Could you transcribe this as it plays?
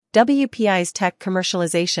WPI's tech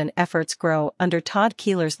commercialization efforts grow under Todd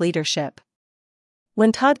Keiller's leadership.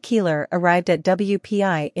 When Todd Keiller arrived at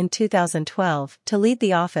WPI in 2012 to lead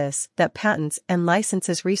the office that patents and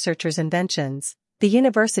licenses researchers' inventions, the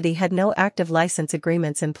university had no active license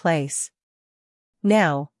agreements in place.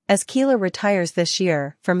 Now, as Keiller retires this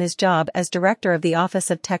year from his job as director of the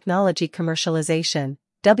Office of Technology Commercialization,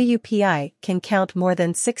 WPI can count more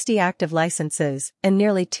than 60 active licenses and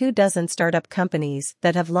nearly 24 startup companies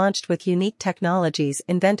that have launched with unique technologies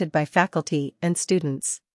invented by faculty and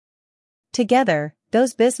students. Together,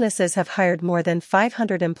 those businesses have hired more than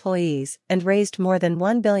 500 employees and raised more than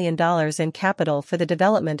 $1 billion in capital for the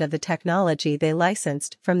development of the technology they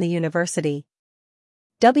licensed from the university.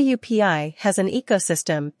 WPI has an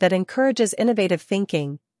ecosystem that encourages innovative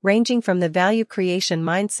thinking, ranging from the value creation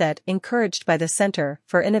mindset encouraged by the Center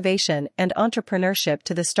for Innovation and Entrepreneurship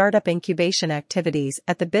to the startup incubation activities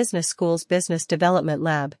at the Business School's Business Development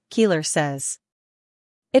Lab, Keiller says.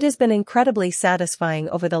 It has been incredibly satisfying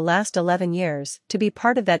over the last 11 years to be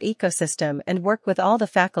part of that ecosystem and work with all the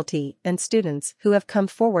faculty and students who have come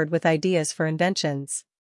forward with ideas for inventions.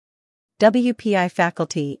 WPI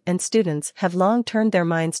faculty and students have long turned their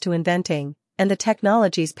minds to inventing, and the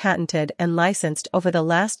technologies patented and licensed over the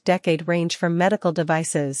last decade range from medical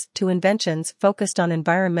devices to inventions focused on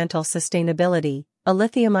environmental sustainability, a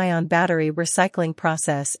lithium-ion battery recycling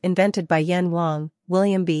process invented by Yen Wang,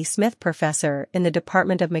 William B. Smith Professor in the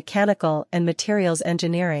Department of Mechanical and Materials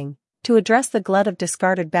Engineering, to address the glut of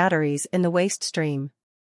discarded batteries in the waste stream.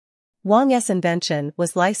 Wang's invention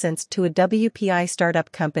was licensed to a WPI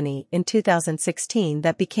startup company in 2016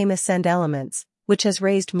 that became Ascend Elements, which has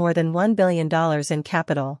raised more than $1 billion in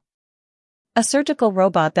capital. A surgical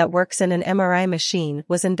robot that works in an MRI machine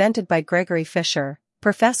was invented by Gregory Fisher,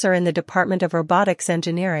 professor in the Department of Robotics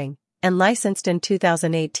Engineering, and licensed in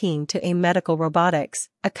 2018 to AIM Medical Robotics,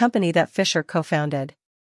 a company that Fisher co-founded.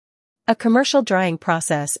 A commercial drying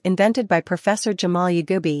process invented by Professor Jamal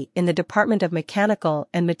Yagoubi in the Department of Mechanical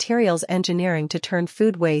and Materials Engineering to turn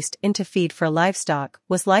food waste into feed for livestock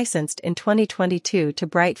was licensed in 2022 to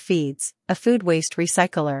Bright Feeds, a food waste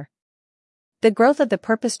recycler. The growth of the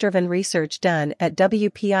purpose-driven research done at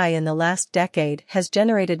WPI in the last decade has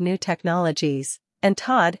generated new technologies, and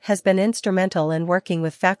Todd has been instrumental in working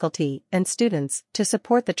with faculty and students to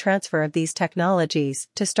support the transfer of these technologies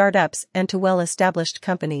to startups and to well-established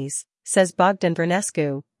companies, says Bogdan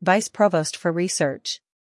Vernescu, Vice Provost for Research.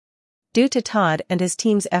 Due to Todd and his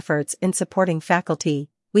team's efforts in supporting faculty,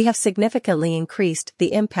 we have significantly increased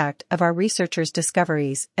the impact of our researchers'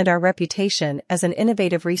 discoveries and our reputation as an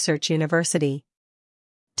innovative research university.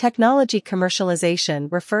 Technology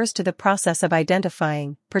commercialization refers to the process of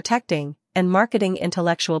identifying, protecting, and marketing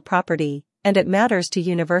intellectual property, and it matters to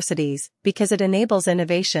universities because it enables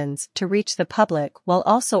innovations to reach the public while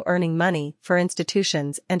also earning money for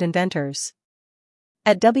institutions and inventors.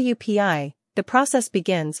 At WPI, the process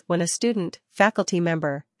begins when a student, faculty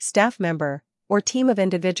member, staff member, or team of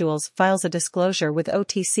individuals files a disclosure with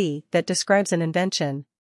OTC that describes an invention.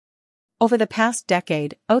 Over the past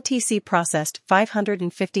decade, OTC processed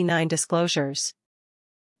 559 disclosures.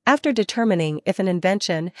 After determining if an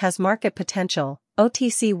invention has market potential,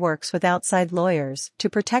 OTC works with outside lawyers to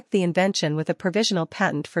protect the invention with a provisional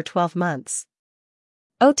patent for 12 months.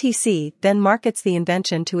 OTC then markets the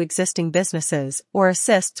invention to existing businesses or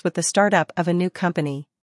assists with the startup of a new company.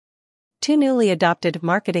 Two newly adopted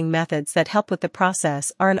marketing methods that help with the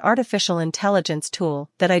process are an artificial intelligence tool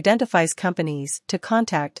that identifies companies to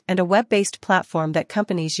contact and a web-based platform that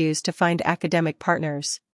companies use to find academic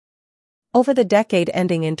partners. Over the decade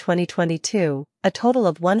ending in 2022, a total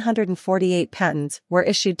of 148 patents were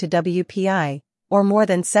issued to WPI, or more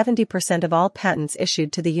than 70% of all patents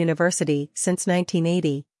issued to the university since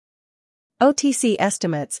 1980. OTC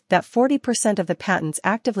estimates that 40% of the patents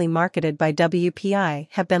actively marketed by WPI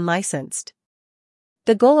have been licensed.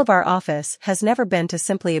 The goal of our office has never been to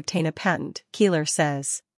simply obtain a patent, Keiller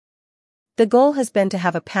says. The goal has been to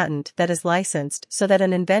have a patent that is licensed so that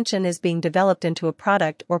an invention is being developed into a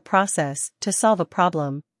product or process to solve a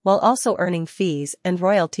problem, while also earning fees and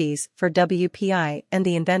royalties for WPI and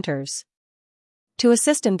the inventors. To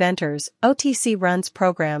assist inventors, OTC runs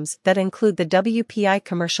programs that include the WPI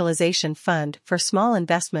Commercialization Fund for small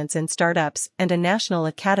investments in startups and a National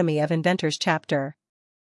Academy of Inventors chapter.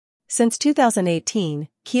 Since 2018,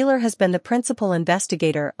 Keiller has been the principal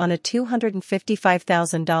investigator on a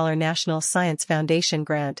 $255,000 National Science Foundation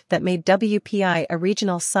grant that made WPI a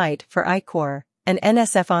regional site for I-Corps, an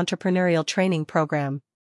NSF entrepreneurial training program.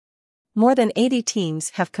 More than 80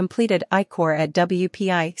 teams have completed I-Corps at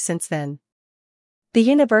WPI since then. The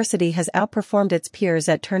university has outperformed its peers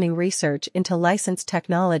at turning research into licensed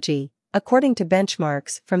technology, according to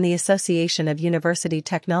benchmarks from the Association of University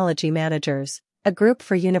Technology Managers, a group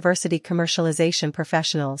for university commercialization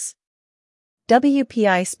professionals.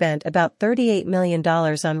 WPI spent about $38 million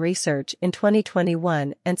on research in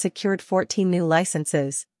 2021 and secured 14 new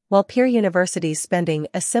licenses, while peer universities spending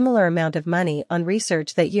a similar amount of money on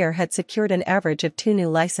research that year had secured an average of 2 new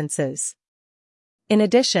licenses. In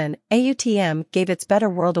addition, AUTM gave its Better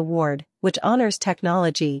World Award, which honors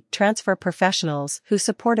technology transfer professionals who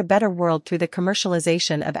support a better world through the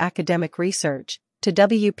commercialization of academic research, to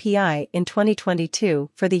WPI in 2022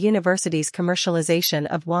 for the university's commercialization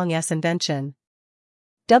of Wang's invention.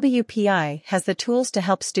 WPI has the tools to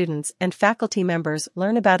help students and faculty members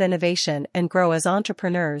learn about innovation and grow as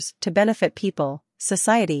entrepreneurs to benefit people,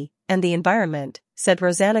 society, and the environment, said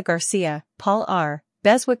Rosanna Garcia, Paul R.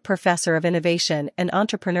 Beswick Professor of Innovation and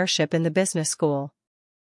Entrepreneurship in the Business School.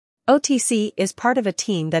 OTC is part of a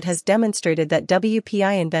team that has demonstrated that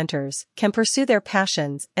WPI inventors can pursue their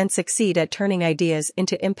passions and succeed at turning ideas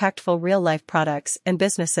into impactful real-life products and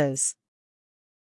businesses.